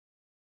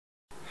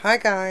Hi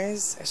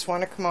guys, I just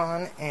want to come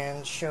on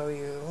and show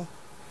you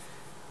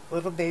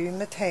little baby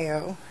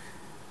Mateo.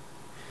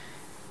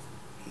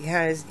 He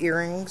had his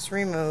earrings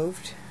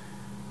removed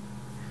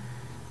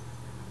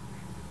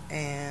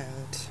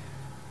and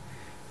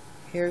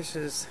here's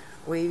his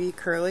wavy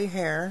curly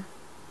hair,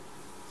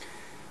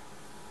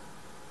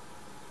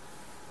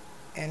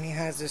 and he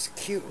has this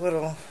cute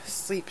little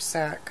sleep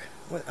sack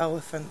with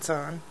elephants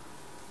on.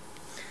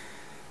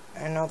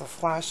 I know the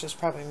flash is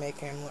probably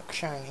making him look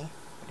shiny,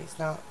 but he's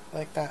not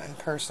like that in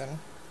person.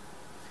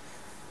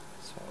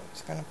 So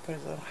he's going to put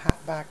his little hat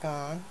back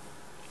on.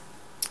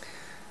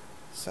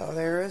 So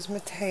there is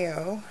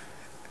Mateo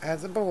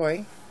as a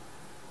boy.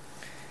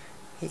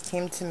 He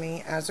came to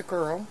me as a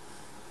girl.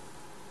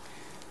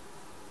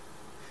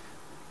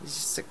 He's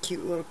just a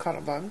cute little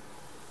cuddle bug.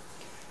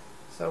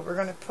 So we're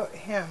going to put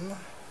him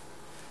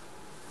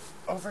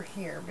over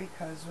here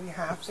because we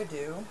have to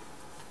do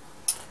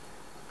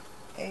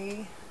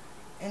a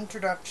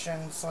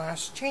introduction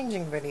 /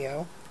 changing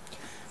video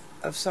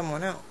of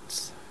someone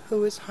else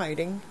who is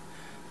hiding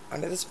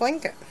under this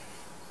blanket.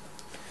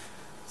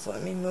 So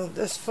let me move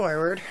this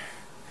forward.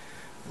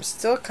 I'm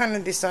still kind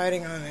of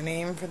deciding on a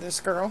name for this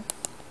girl,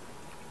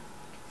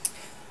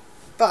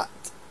 but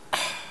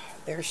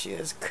there she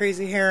is,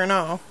 crazy hair and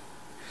all.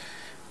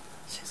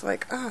 She's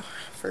like, oh,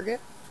 forget,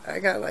 I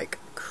got like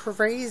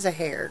crazy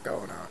hair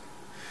going on.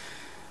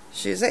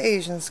 She's an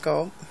Asian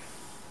sculpt,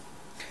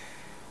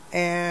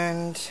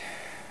 and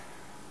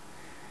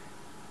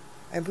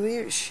I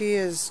believe she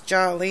is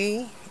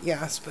Jolly,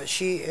 yes, but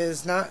she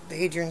is not the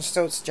Adrian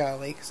Stotz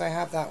Jolly, because I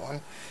have that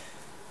one.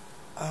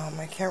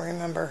 I can't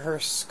remember her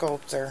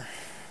sculptor's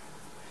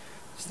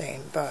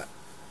name, but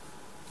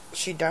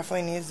she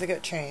definitely needs to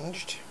get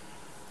changed.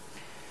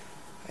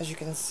 As you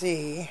can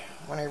see,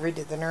 when I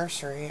redid the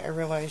nursery, I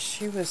realized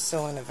she was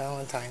still in a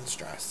Valentine's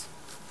dress.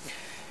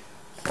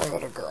 Poor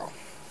little girl.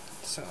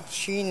 So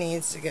she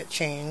needs to get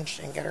changed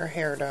and get her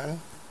hair done.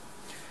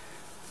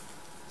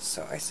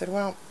 So I said,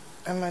 well,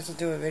 I might as well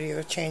do a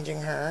video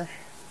changing her.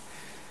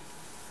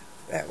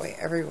 That way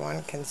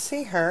everyone can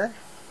see her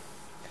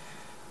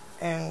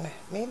and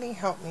maybe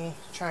help me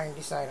try and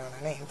decide on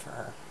a name for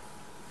her.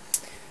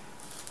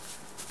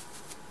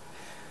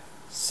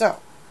 So,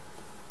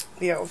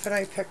 the outfit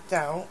I picked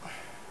out,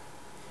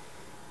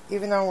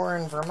 even though we're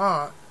in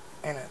Vermont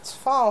and it's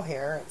fall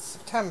here, it's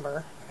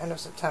September, end of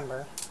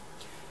September.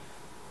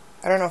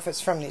 I don't know if it's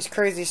from these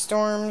crazy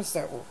storms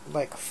that,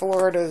 like,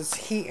 Florida's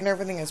heat and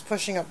everything is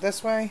pushing up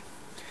this way.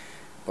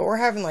 But we're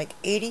having like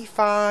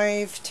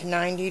 85 to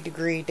 90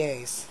 degree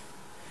days.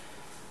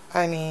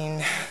 I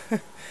mean,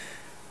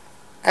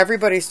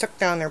 everybody's took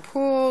down their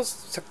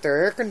pools, took their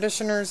air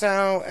conditioners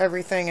out,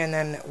 everything, and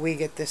then we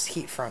get this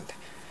heat front.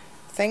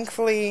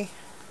 Thankfully,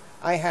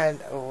 I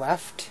had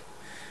left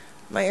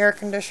my air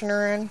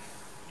conditioner in,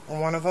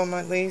 one of them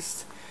at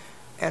least,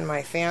 and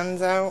my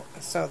fans out,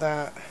 so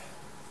that,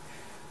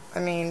 I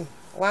mean,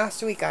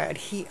 last week I had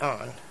heat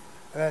on.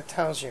 That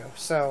tells you.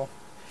 So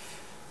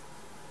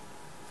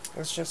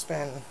it's just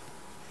been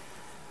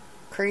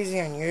crazy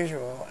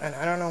unusual, and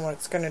I don't know what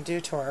it's going to do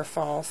to our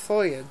fall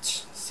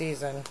foliage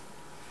season,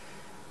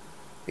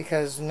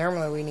 because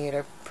normally we need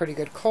a pretty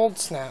good cold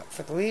snap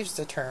for the leaves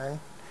to turn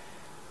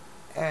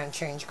and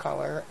change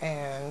color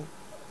and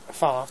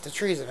fall off the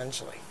trees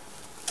eventually.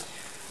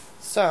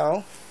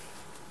 So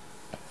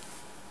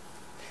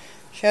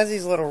she has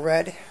these little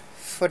red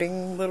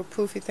footing little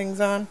poofy things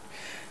on.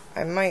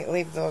 I might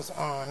leave those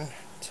on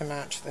to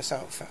match this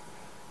outfit.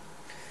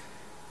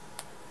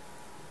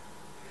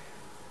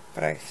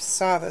 But I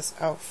saw this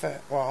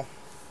outfit, well,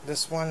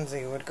 this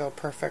onesie would go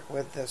perfect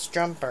with this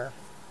jumper.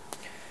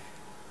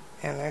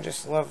 And I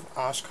just love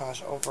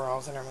Oshkosh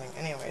overalls and everything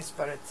anyways,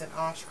 but it's an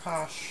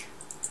Oshkosh.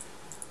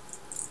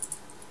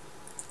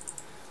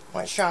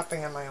 Went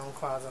shopping in my own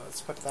closet,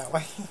 let's put it that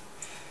way.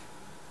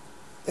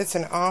 It's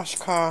an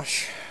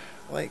Oshkosh,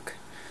 like,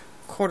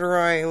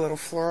 corduroy little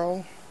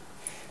floral.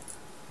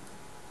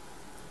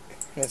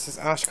 And it says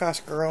Oshkosh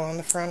Girl on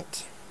the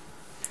front.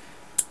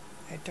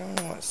 I don't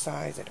know what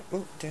size it is.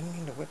 Oop, didn't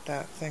mean to whip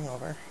that thing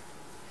over.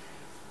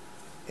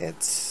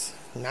 It's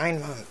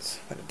 9 months,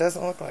 but it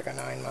doesn't look like a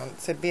 9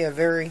 months. It'd be a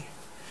very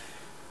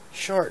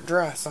short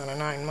dress on a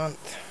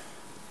 9-month.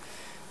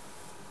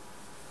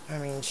 I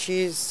mean,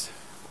 she's,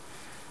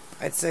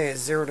 I'd say a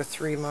 0 to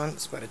 3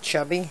 months, but a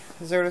chubby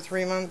 0 to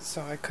 3 months,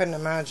 so I couldn't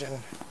imagine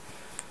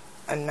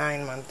a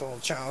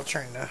 9-month-old child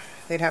trying to,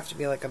 they'd have to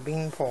be like a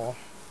beanpole.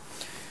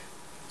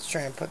 Let's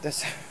try and put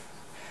this.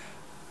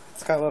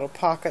 It's got little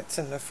pockets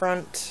in the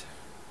front,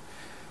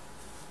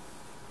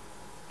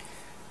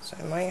 so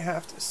I might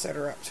have to set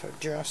her up to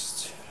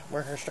adjust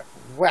where her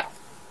well,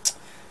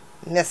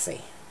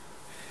 Nissy.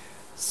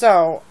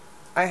 So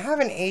I have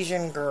an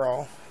Asian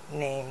girl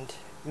named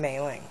Mei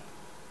Ling,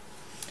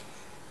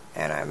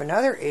 and I have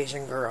another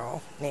Asian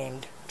girl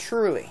named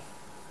Truly.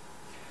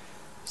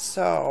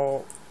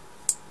 So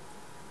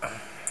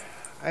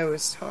I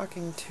was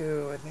talking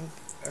to, I think,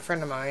 a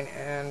friend of mine,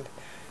 and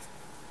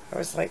I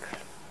was like,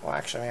 well,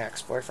 actually my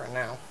ex-boyfriend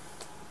now.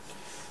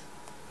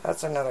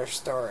 That's another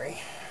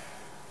story.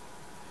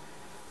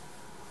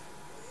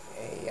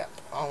 Yep,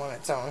 all on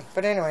its own.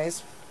 But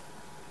anyways,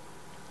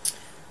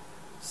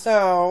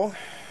 so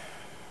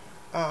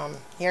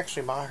he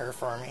actually bought her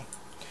for me.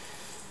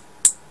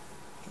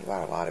 He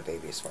bought a lot of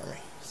babies for me.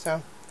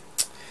 So,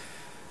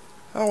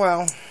 oh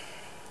well.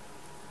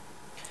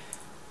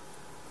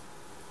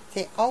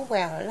 See, oh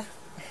well.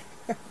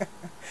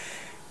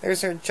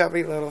 There's her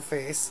chubby little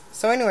face.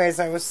 So anyways,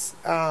 I was,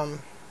 I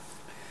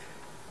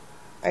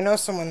know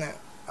someone that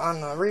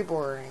on the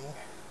Reborn,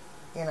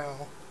 you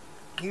know,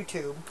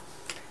 YouTube,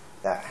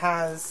 that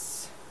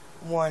has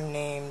one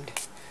named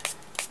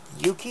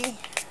Yuki.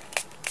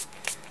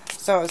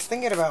 So I was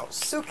thinking about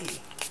Suki.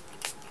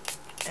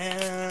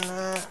 And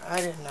I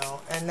didn't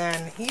know. And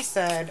then he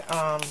said,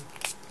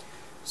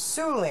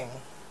 Suling.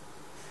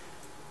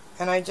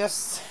 And I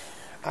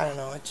don't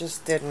know, it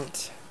just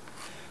didn't.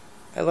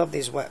 I love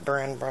these wet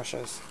brand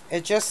brushes.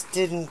 It just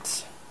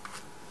didn't,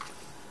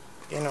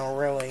 you know,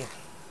 really.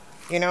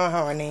 You know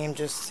how a name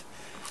just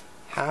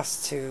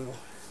has to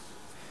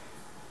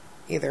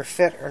either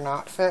fit or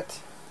not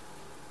fit?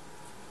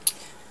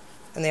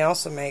 And they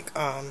also make,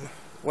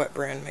 Wet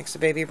Brand makes a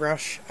baby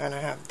brush. And I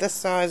have this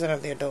size and I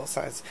have the adult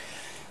size.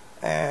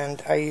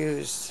 And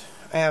I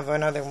have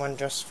another one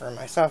just for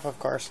myself, of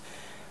course.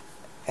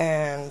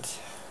 And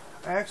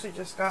I actually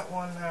just got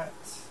one that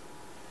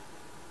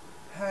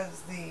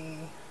has the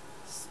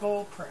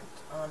skull print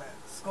on it.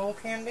 Skull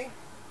candy.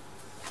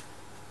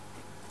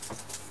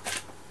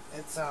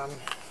 It's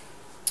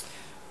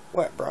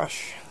wet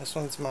brush. This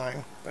one's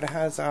mine, but it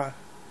has the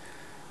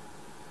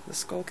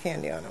skull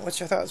candy on it,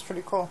 which I thought was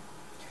pretty cool.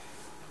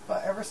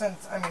 But ever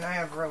since, I mean, I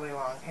have really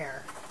long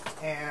hair,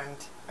 and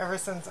ever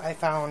since I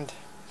found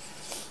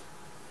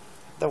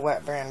the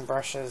Wet Brand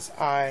brushes,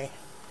 I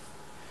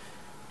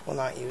will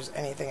not use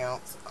anything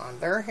else on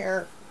their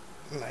hair,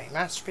 my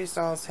Masterpiece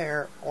Doll's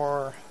hair,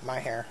 or my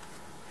hair.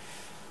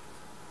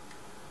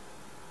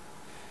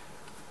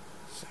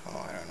 So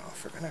I don't know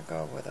if we're gonna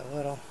go with a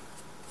little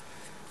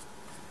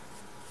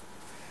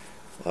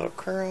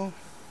curl.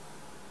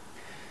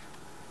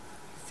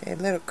 Say a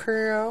little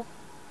curl.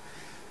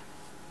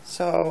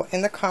 So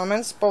in the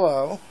comments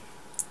below,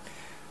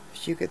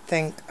 if you could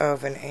think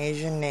of an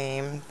Asian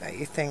name that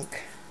you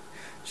think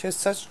she has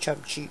such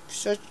chub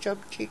cheeks,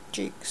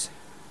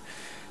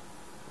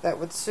 that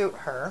would suit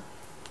her.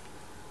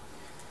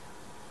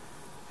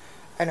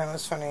 I know,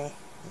 it's funny,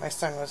 my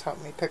son was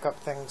helping me pick up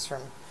things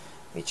from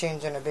me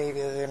changing a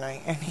baby the other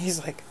night, and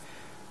he's like,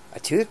 a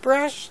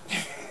toothbrush?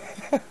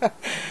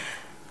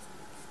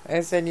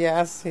 I said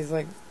yes. He's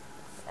like,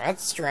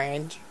 that's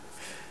strange.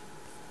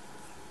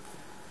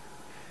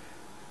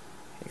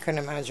 He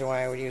couldn't imagine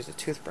why I would use a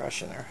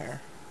toothbrush in her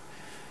hair.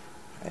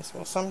 I said,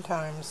 well,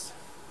 sometimes.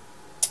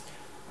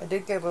 I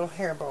did get a little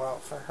hair bow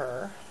out for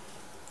her.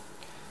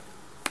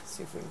 Let's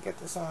see if we can get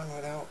this on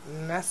without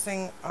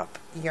messing up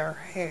your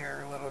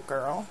hair, little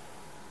girl.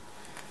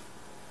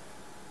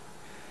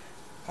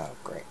 Oh,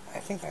 great. I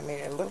think I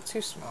made it a little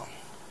too small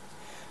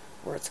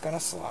where it's going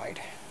to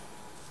slide.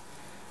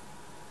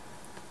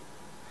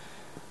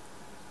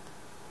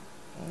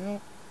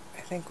 Nope.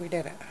 I think we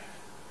did it.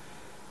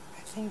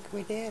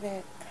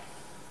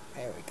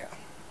 There we go.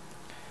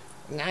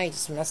 Now you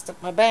just messed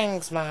up my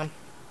bangs, Mom.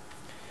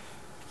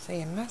 So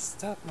you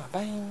messed up my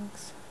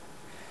bangs.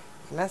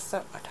 You messed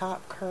up my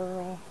top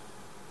curl.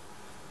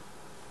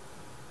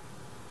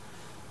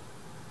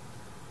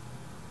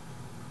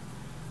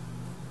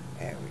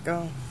 There we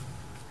go.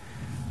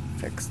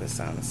 Fix this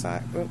on the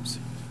side. Oops.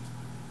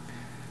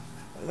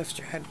 Lift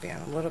your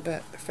headband a little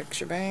bit to fix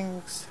your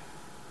bangs.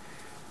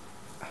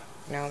 Oh,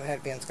 now the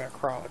headband's going to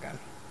crawl again.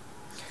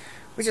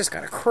 We just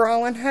got a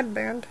crawling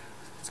headband.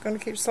 It's going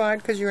to keep sliding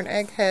because you're an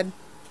egghead.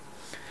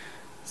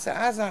 So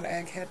I's not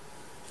an egghead.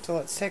 So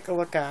let's take a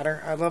look at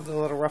her. I love the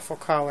little ruffle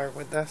collar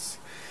with this.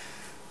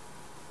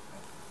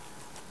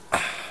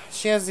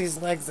 She has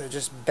these legs that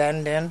just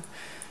bend in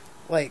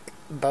like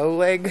bow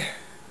leg.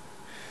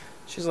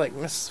 She's like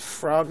Miss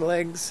Frog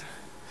legs.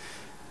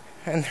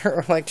 And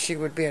they're like she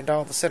would be a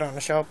doll to sit on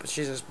the shelf, but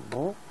she just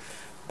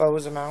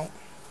bows them out.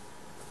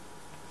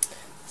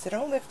 So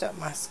don't lift up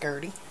my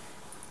skirty.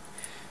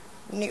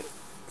 Nope.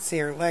 See,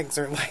 her legs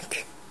are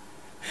like,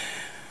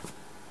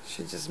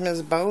 she just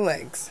Miss Bow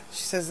legs.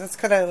 She says, that's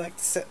because I like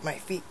to sit my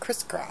feet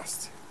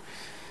crisscrossed.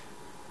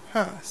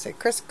 Huh, say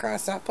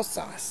crisscross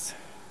applesauce.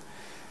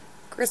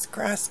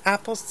 Crisscross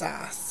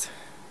applesauce.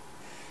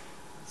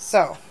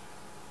 So,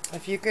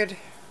 if you could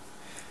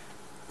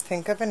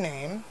think of a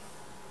name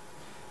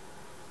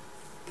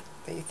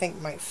that you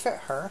think might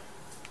fit her,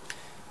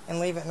 and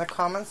leave it in the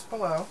comments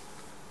below.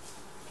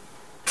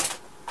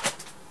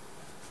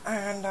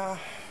 And,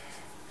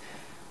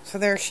 so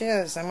there she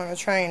is. I'm going to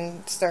try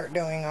and start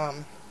doing,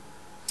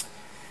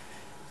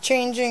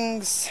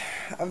 changings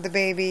of the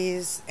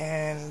babies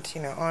and,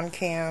 you know, on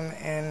cam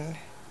and,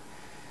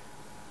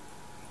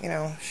 you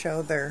know,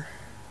 show them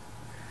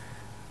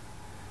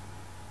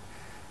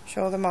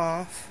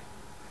off.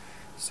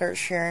 Start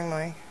sharing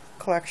my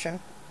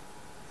collection.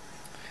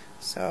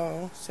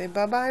 So, say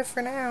bye-bye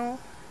for now.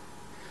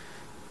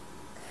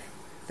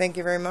 Thank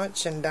you very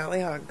much, and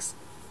Dolly hugs.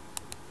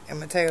 And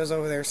Mateo's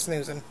over there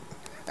snoozing.